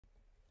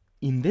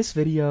In this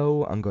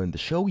video, I'm going to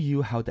show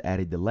you how to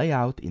edit the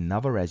layout in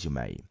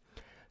Novoresume.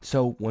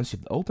 So once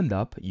you've opened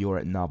up your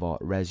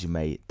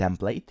Novoresume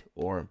template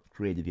or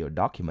created your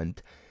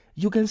document,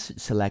 you can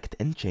select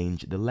and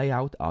change the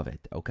layout of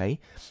it, okay?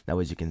 Now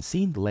as you can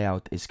see, the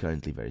layout is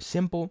currently very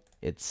simple.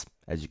 It's,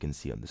 as you can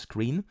see on the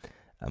screen,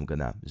 I'm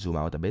gonna zoom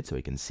out a bit so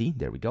you can see,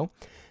 there we go.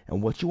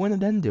 And what you wanna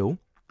then do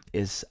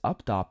is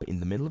up top in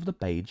the middle of the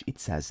page, it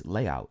says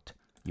layout.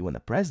 You wanna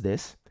press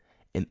this,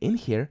 and in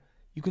here,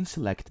 you can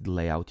select the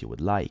layout you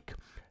would like.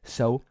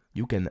 So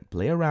you can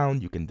play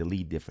around, you can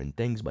delete different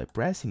things by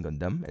pressing on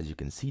them. As you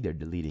can see, they're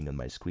deleting on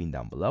my screen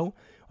down below,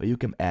 or you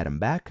can add them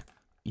back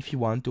if you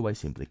want to by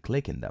simply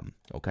clicking them,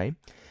 okay?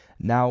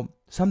 Now,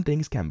 some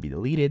things can be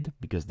deleted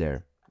because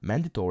they're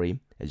mandatory.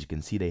 As you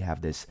can see, they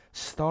have this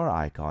star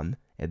icon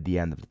at the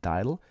end of the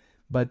title,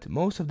 but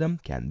most of them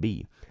can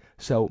be.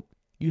 So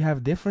you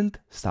have different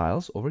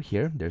styles over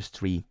here. There's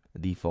 3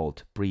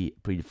 default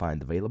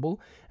predefined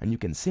available, and you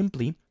can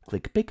simply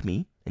click pick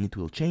me and it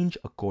will change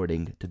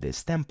according to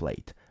this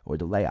template or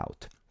the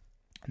layout.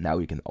 Now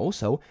you can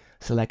also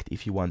select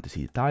if you want to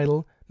see the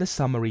title, the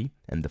summary,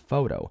 and the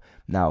photo.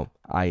 Now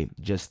I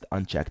just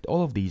unchecked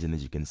all of these, and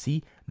as you can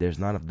see, there's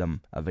none of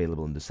them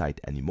available on the site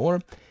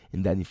anymore.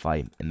 And then if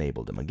I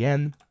enable them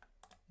again,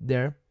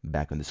 they're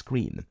back on the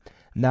screen.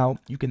 Now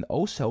you can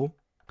also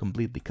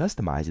completely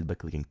customize it by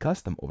clicking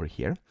custom over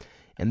here,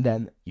 and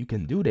then you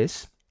can do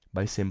this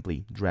by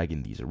simply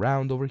dragging these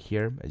around over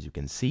here, as you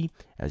can see,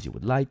 as you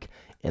would like,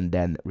 and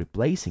then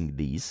replacing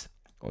these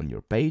on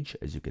your page.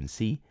 As you can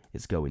see,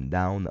 it's going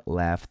down,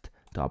 left,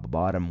 top,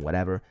 bottom,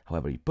 whatever,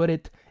 however you put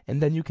it,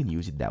 and then you can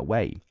use it that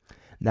way.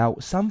 Now,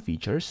 some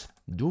features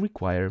do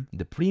require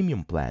the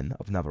premium plan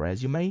of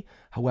Novoresume.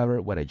 However,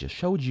 what I just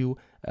showed you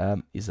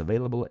is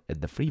available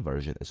at the free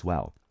version as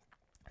well.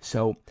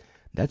 So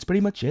that's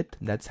pretty much it.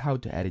 That's how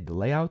to edit the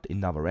layout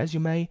in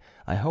Novoresume.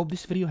 I hope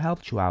this video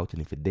helped you out,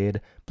 and if it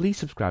did, please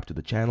subscribe to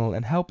the channel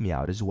and help me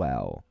out as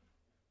well.